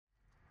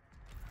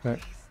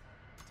Okay.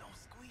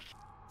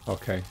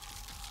 Okay.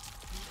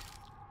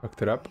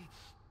 Fucked it up.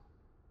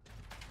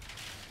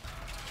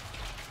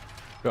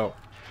 Go.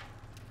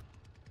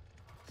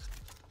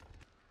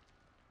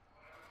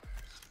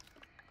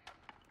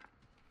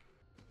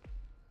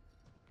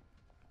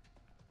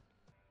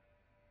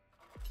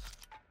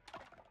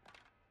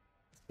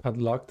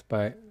 Padlocked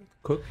by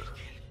cook.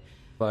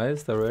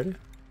 Biased already?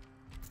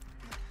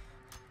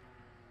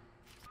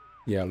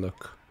 Yeah,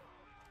 look.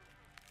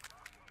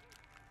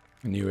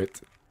 I knew it.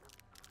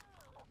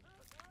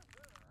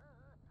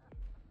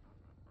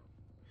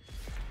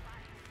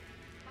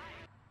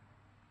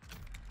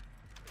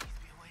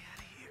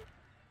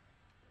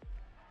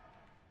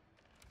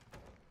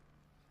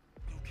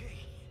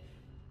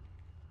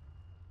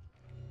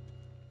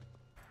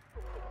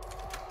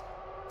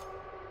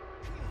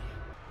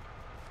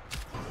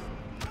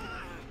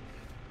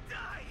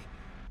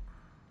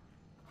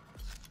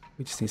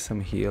 We just need some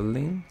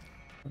healing.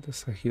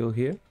 There's a heal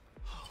here.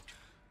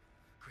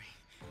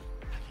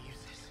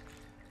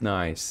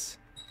 Nice.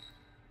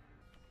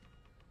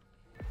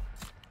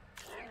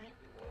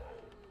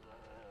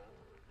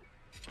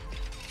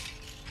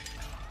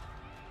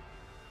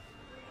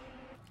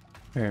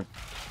 Okay.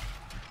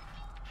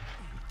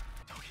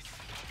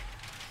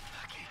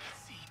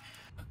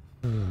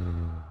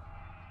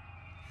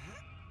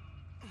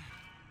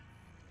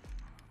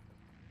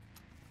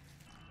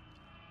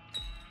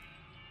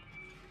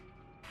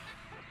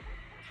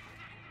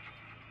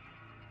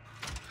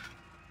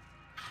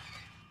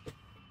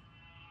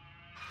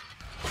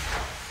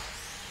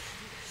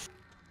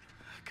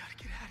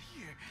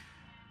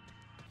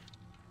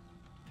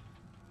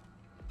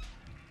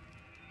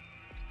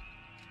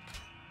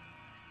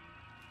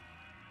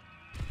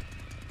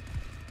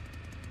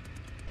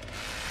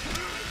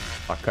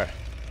 Fucker.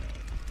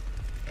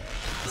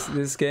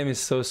 This game is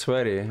so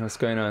sweaty. What's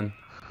going on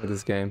with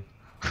this game?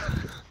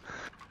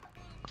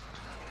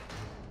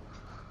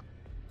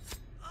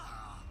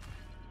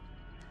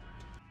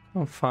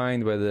 I'll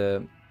find where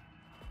the...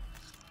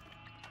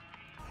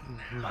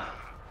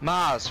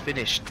 Mars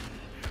finished.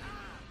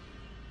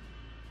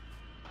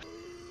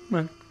 Come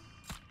on.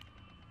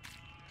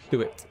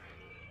 Do it.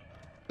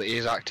 But he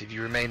is active.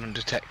 You remain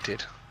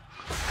undetected.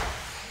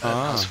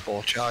 And has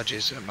 4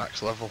 charges at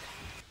max level.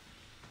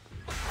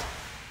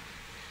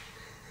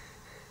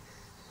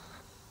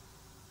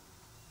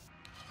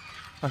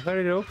 I thought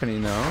it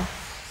opening now.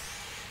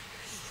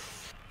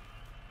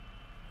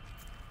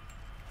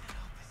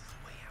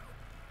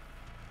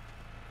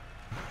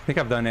 I think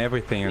I've done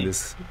everything in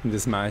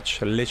this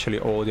match. Literally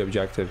all the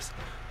objectives.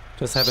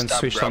 Just haven't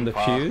switched on the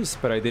fuse,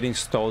 but I did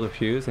install the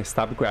fuse. I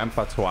stabbed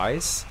Grandpa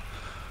twice.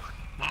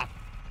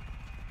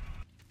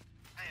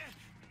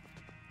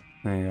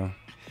 There you go.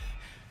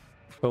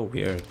 So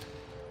weird.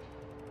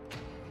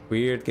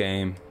 Weird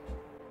game.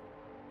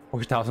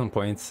 4,000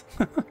 points.